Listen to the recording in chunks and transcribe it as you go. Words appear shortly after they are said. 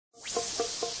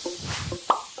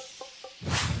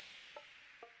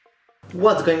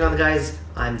What's going on, guys?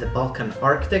 I'm the Balkan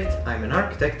architect. I'm an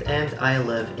architect and I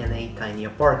live in a tiny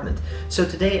apartment. So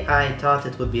today I thought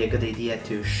it would be a good idea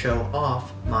to show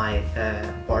off my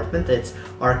apartment. It's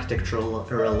architectural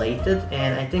related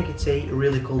and I think it's a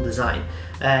really cool design.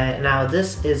 Now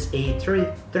this is a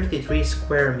 33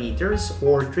 square meters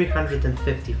or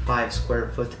 355 square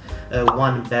foot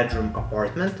one bedroom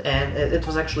apartment, and it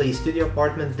was actually a studio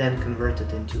apartment then converted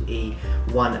into a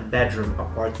one bedroom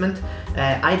apartment.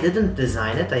 I didn't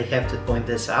design it, I have to point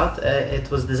this out. It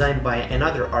was designed by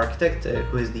another architect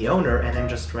who is the owner, and I'm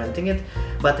just renting it.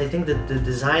 But I think that the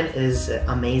design is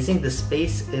amazing. The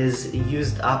space is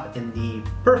used up in the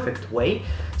perfect way.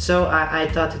 So I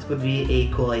thought it would be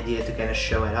a cool idea to kind of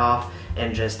show it off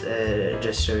and just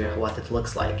show you what it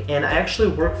looks like. And I actually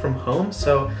work from home,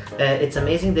 so it's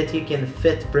amazing that you can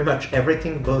fit pretty much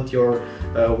everything, both your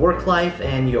work life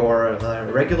and your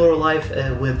regular life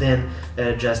within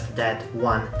just that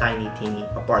one tiny teeny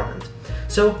apartment.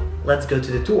 So let's go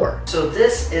to the tour. So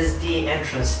this is the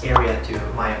entrance area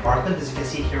to my apartment. As you can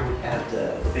see here, we have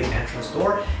the big entrance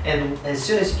door, and as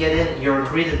soon as you get in, you're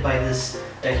greeted by this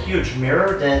huge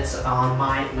mirror that's on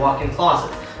my walk-in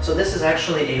closet. So this is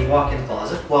actually a walk-in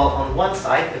closet. Well, on one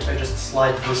side, if I just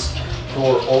slide this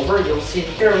door over, you'll see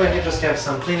here we just have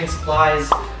some cleaning supplies,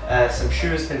 some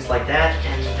shoes, things like that.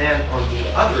 And then on the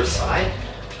other side,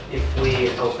 if we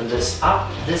open this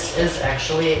up, this is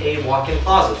actually a walk-in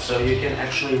closet. So you can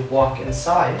actually walk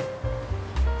inside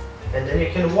and then you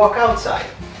can walk outside.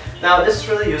 Now this is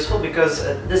really useful because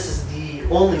this is the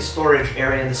only storage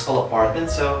area in this whole apartment,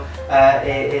 so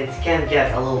it can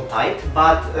get a little tight,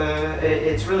 but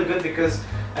it's really good because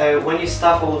when you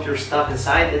stuff all of your stuff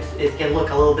inside, it can look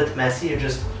a little bit messy. You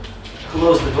just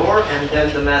close the door and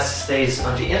then the mess stays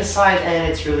on the inside and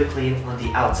it's really clean on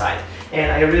the outside. And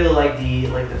I really like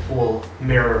the full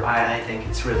mirror. I think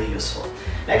it's really useful.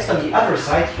 Next, on the other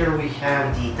side, here we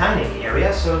have the dining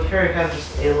area. So here you have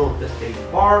just a little bit big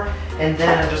bar, and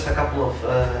then just a couple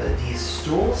of these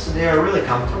stools. They are really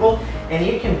comfortable, and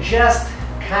you can just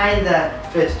kind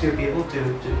of fit two people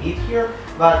to eat here.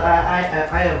 But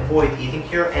I avoid eating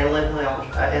here, and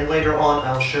later on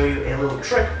I'll show you a little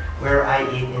trick where I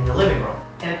eat in the living room.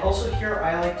 And also here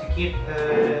I like to keep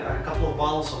a couple of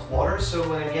bottles of water, so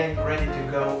when I'm getting ready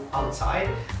to go outside,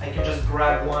 I can just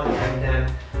grab one and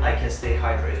then I can stay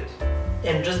hydrated.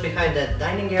 And just behind that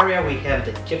dining area we have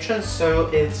the kitchen, so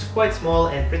it's quite small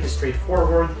and pretty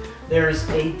straightforward. There's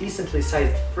a decently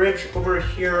sized fridge over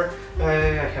here. I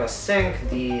have a sink,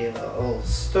 the old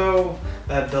stove,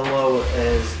 below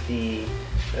is the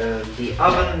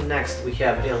oven. Next we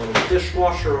have a little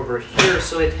dishwasher over here,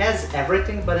 so it has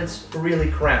everything, but it's really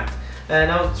cramped.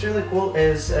 Now what's really cool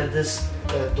is this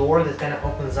door that kind of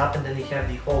opens up, and then you have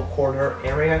the whole corner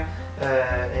area,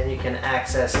 and you can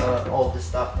access all the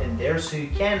stuff in there, so you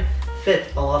can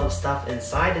fit a lot of stuff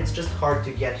inside. It's just hard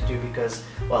to get to because,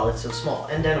 well, it's so small.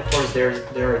 And then of course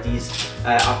there are these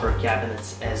upper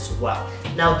cabinets as well.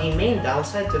 Now the main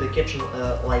downside to the kitchen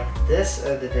like this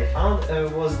that I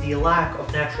found was the lack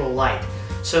of natural light.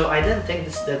 So I didn't think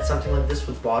that something like this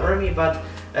would bother me, but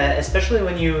especially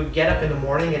when you get up in the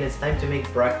morning and it's time to make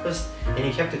breakfast and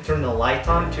you have to turn the light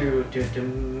on to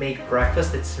make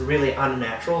breakfast, it's really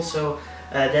unnatural. So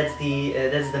that's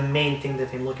the main thing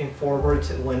that I'm looking forward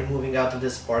to when moving out of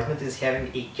this apartment, is having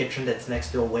a kitchen that's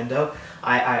next to a window.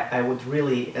 I would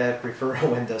really prefer a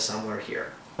window somewhere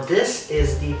here. This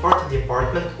is the part of the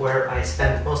apartment where I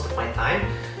spend most of my time.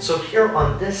 So here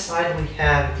on this side we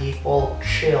have the whole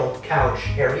chill couch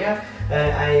area.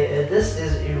 This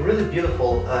is a really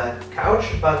beautiful couch,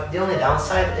 but the only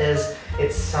downside is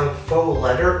it's some faux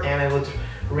leather, and I would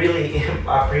really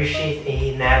appreciate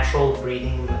a natural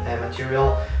breathing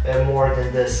material more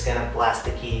than this kind of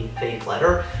plasticky fake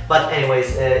leather. But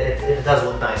anyways, it does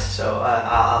look nice, so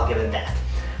I'll give it that.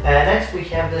 Next we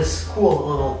have this cool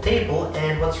little table,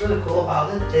 and what's really cool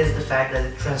about it is the fact that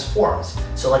it transforms.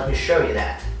 So let me show you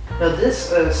that. Now this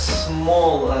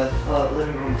small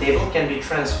living room table can be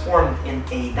transformed in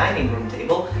a dining room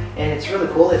table, and it's really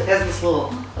cool. It has this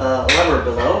little lever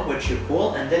below which you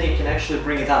pull, and then you can actually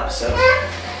bring it up. So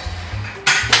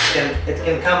it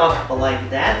can come up like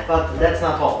that, but that's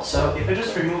not all. So if I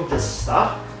just remove this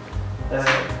stuff,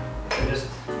 and just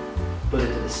put it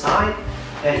to the side,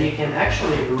 you can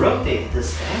actually rotate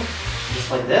this thing just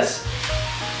like this,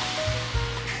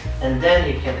 and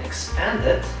then you can expand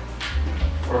it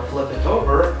or flip it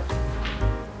over,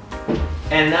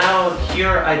 and now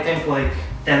here I think like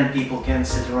 10 people can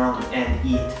sit around and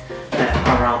eat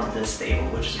around this table,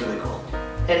 which is really cool.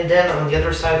 And then on the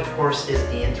other side, of course, is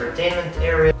the entertainment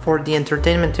area. For the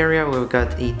entertainment area, we've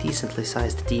got a decently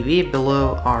sized TV.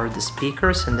 Below are the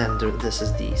speakers, and then this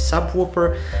is the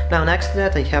subwoofer. Now next to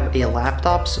that I have a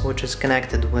laptop, which is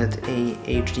connected with a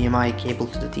HDMI cable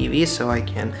to the TV, so I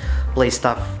can play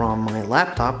stuff from my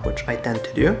laptop, which I tend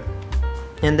to do.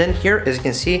 And then here, as you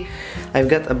can see, I've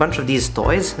got a bunch of these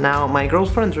toys. Now my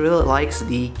girlfriend really likes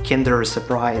the Kinder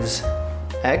Surprise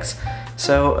eggs,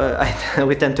 so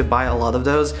we tend to buy a lot of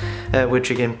those, which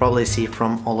you can probably see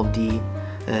from all of the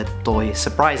toy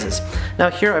surprises. Now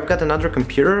here I've got another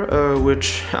computer,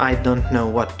 which I don't know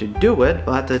what to do with,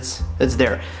 but it's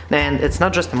there. And it's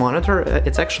not just a monitor,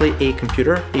 it's actually a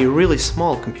computer, a really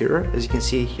small computer, as you can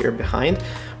see here behind,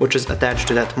 which is attached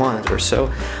to that monitor.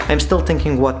 So I'm still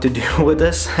thinking what to do with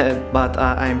this, but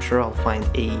I'm sure I'll find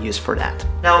a use for that.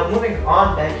 Now moving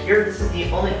on back here, this is the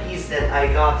only piece that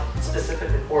I got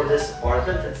specifically for this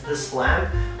apartment. It's this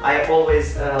lamp. I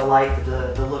always liked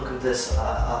the look of this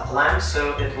lamp,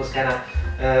 so it was kind of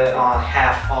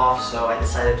half off, so I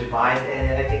decided to buy it,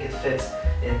 and I think it fits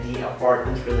in the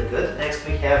apartment really good. Next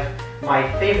we have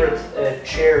my favorite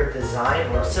chair design,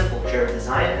 or simple chair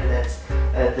design, and that's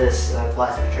this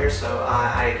plastic chair. So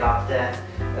I got that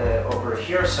over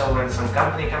here, so when some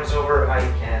company comes over I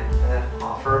can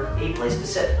offer a place to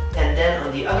sit. And then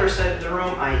on the other side of the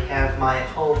room I have my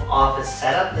home office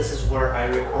setup. This is where I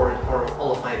record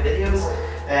all of my videos.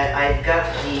 I've got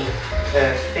the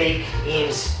fake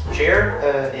Eames chair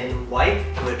in white,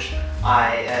 which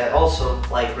I also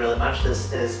like really much.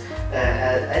 This is,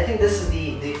 I think this is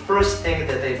the first thing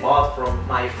that I bought from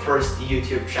my first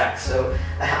YouTube check, so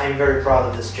I'm very proud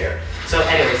of this chair. So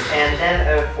anyways, and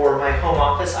then for my home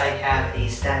office I have a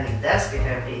standing desk. I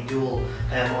have a dual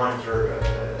monitor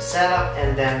setup,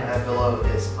 and then below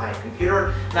is my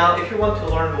computer. Now if you want to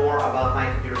learn more about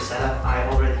my computer setup, I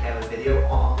already have a video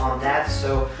on that,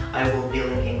 so I will be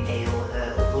leaving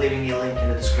a link in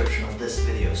the description of this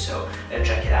video, so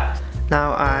check it out.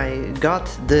 Now I got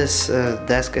this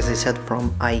desk, as I said,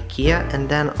 from IKEA, and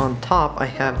then on top I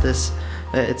have this,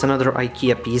 it's another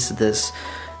IKEA piece, this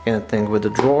thing with the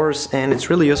drawers, and it's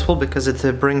really useful because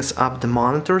it brings up the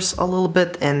monitors a little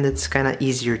bit and it's kind of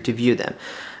easier to view them.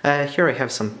 Here I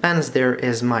have some pens. There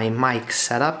is my mic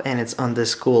setup, and it's on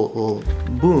this cool little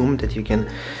boom that you can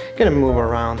kind of move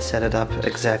around, set it up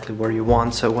exactly where you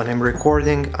want. So when I'm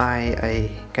recording I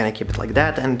kind of keep it like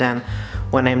that, and then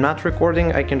when I'm not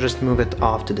recording I can just move it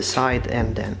off to the side,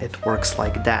 and then it works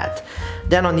like that.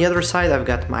 Then on the other side I've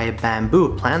got my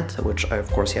bamboo plant, which I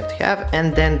of course have to have,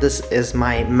 and then this is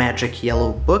my magic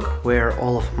yellow book where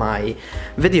all of my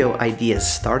video ideas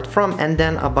start from, and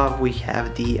then above we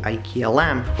have the IKEA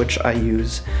lamp, which I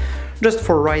use just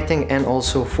for writing and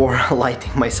also for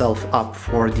lighting myself up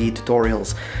for the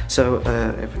tutorials. So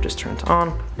if I just turn it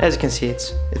on, as you can see,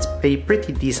 it's a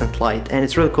pretty decent light, and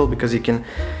it's really cool because you can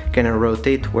kind of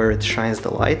rotate where it shines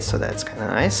the light, so that's kind of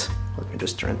nice. Let me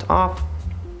just turn it off.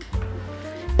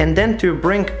 And then to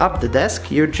bring up the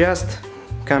desk, you just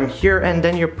come here and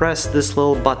then you press this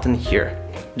little button here.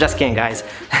 Just kidding, guys,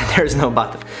 there's no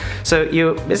button. So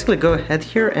you basically go ahead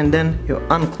here and then you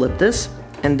unclip this,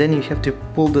 and then you have to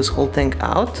pull this whole thing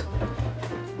out.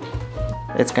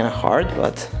 It's kind of hard,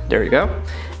 but there you go.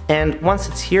 And once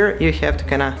it's here, you have to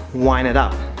kind of wind it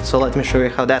up. So let me show you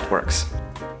how that works.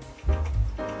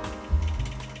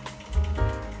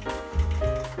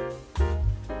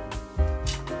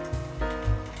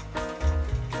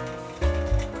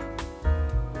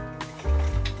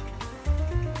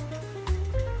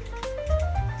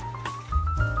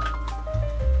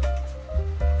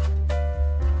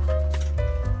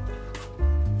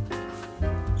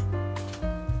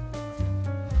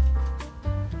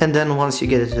 And then once you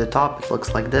get it to the top, it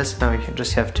looks like this. Now you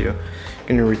just have to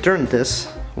return this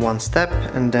one step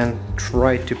and then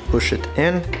try to push it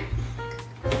in.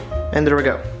 And there we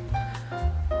go.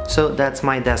 So that's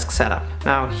my desk setup.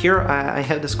 Now here I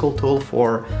have this cool tool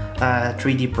for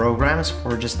 3D programs,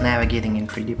 for just navigating in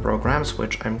 3D programs,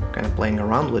 which I'm kind of playing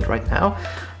around with right now.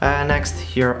 Next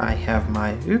here I have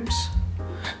my,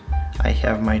 I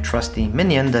have my trusty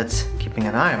minion that's keeping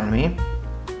an eye on me.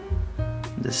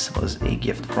 This was a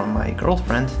gift from my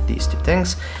girlfriend, these two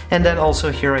things. And then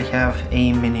also here I have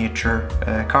a miniature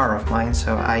car of mine.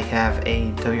 So I have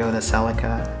a Toyota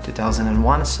Celica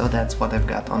 2001, so that's what I've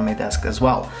got on my desk as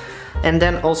well. And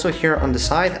then also here on the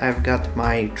side I've got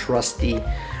my trusty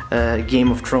Game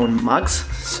of Thrones mugs.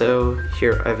 So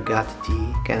here I've got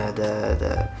the kind of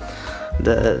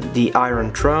the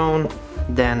Iron Throne,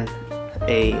 then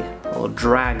a little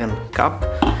dragon cup,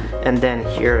 and then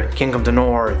here King of the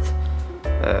North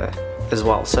as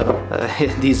well. So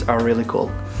these are really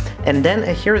cool. And then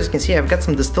here, as you can see, I've got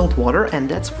some distilled water, and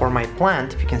that's for my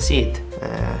plant. If you can see it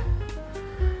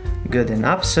good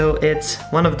enough. So it's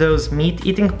one of those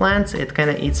meat-eating plants. It kind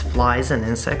of eats flies and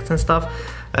insects and stuff,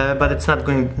 but it's not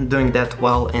doing that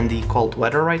well in the cold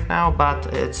weather right now, but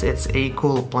it's a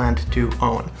cool plant to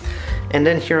own. And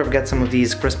then here I've got some of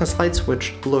these Christmas lights,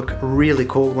 which look really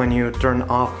cool when you turn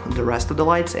off the rest of the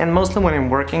lights. And mostly when I'm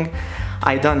working,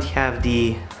 I don't have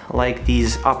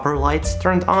these upper lights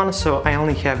turned on, so I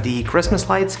only have the Christmas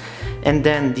lights and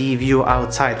then the view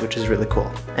outside, which is really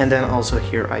cool. And then also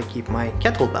here I keep my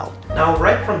kettlebell. Now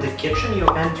right from the kitchen you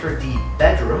enter the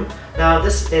bedroom. Now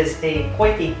this is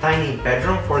quite a tiny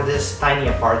bedroom for this tiny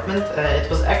apartment. It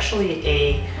was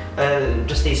actually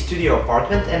just a studio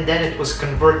apartment, and then it was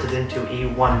converted into a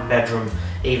one-bedroom,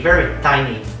 a very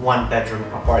tiny one-bedroom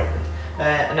apartment.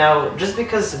 Now, just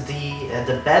because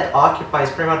the bed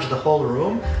occupies pretty much the whole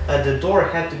room, the door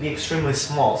had to be extremely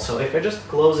small. So if I just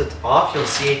close it off, you'll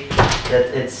see that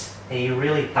it's a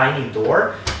really tiny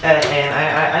door, and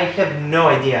I have no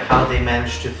idea how they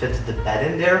managed to fit the bed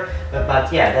in there,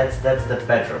 but yeah, that's the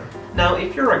bedroom. Now,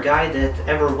 if you're a guy that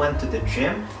ever went to the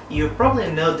gym, you probably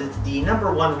know that the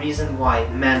 #1 reason why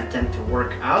men tend to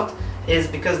work out is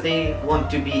because they want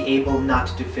to be able not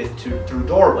to fit through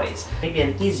doorways. Maybe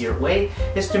an easier way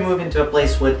is to move into a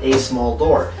place with a small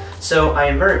door. So I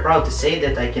am very proud to say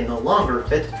that I can no longer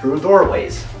fit through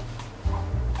doorways.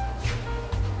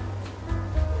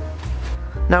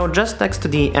 Now just next to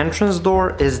the entrance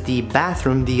door is the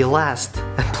bathroom, the last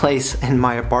place in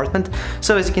my apartment.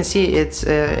 So as you can see, it's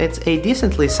a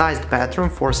decently sized bathroom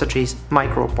for such a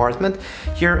micro apartment.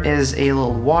 Here is a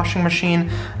little washing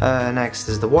machine, next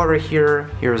is the water here,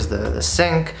 here's the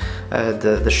sink,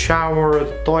 the shower,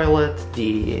 the toilet,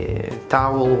 the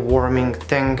towel warming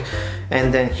thing,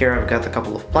 and then here I've got a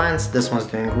couple of plants. This one's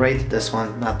doing great, this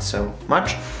one not so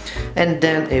much. And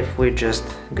then if we just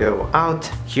go out,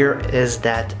 here is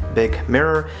that big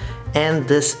mirror, and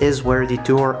this is where the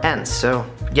tour ends, so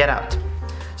get out.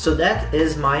 So that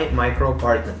is my micro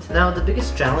apartment. Now the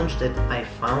biggest challenge that I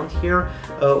found here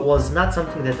was not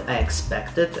something that I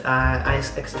expected. I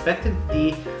expected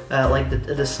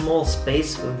the small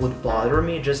space would bother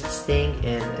me. Just staying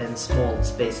in small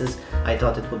spaces, I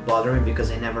thought it would bother me because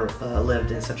I never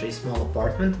lived in such a small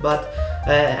apartment, but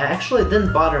actually it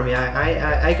didn't bother me.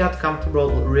 I got comfortable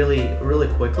really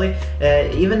quickly.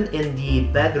 Even in the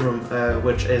bedroom,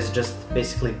 which is just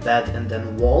basically bed and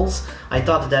then walls, I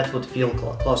thought that would feel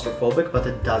claustrophobic, but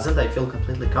it doesn't. I feel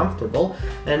completely comfortable.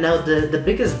 And now the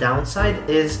biggest downside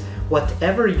is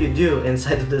whatever you do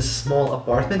inside of this small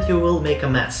apartment, you will make a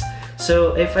mess.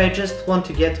 So if I just want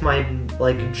to get my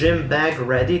gym bag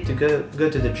ready to go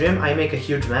to the gym, I make a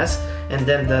huge mess, and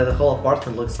then the whole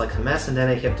apartment looks like a mess, and then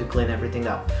I have to clean everything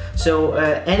up. So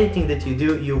anything that you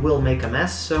do, you will make a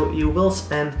mess, so you will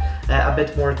spend a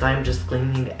bit more time just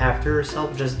cleaning after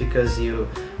yourself, just because you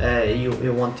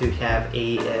want to have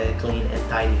a clean and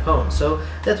tidy home. So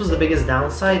that was the biggest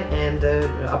downside, and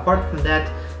apart from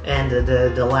that, and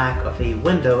the lack of a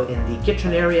window in the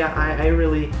kitchen area, I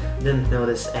really didn't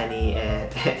notice any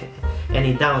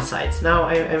any downsides. Now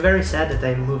I'm very sad that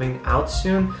I'm moving out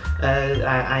soon.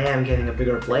 I am getting a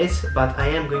bigger place, but I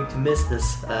am going to miss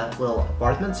this little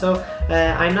apartment. So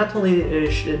I'm not only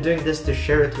doing this to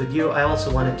share it with you, I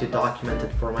also wanted to document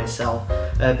it for myself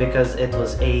because it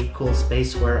was a cool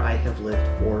space where I have lived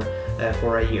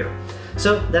for a year.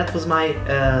 So that was my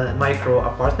micro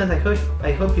apartment.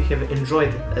 I hope you have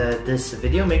enjoyed this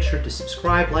video. Make sure to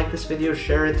subscribe, like this video,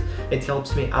 share it. It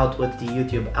helps me out with the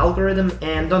YouTube algorithm.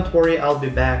 And don't worry, I'll be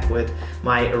back with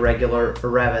my regular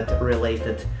Revit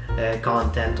related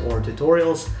content or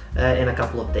tutorials in a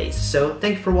couple of days. So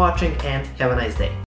thank you for watching and have a nice day.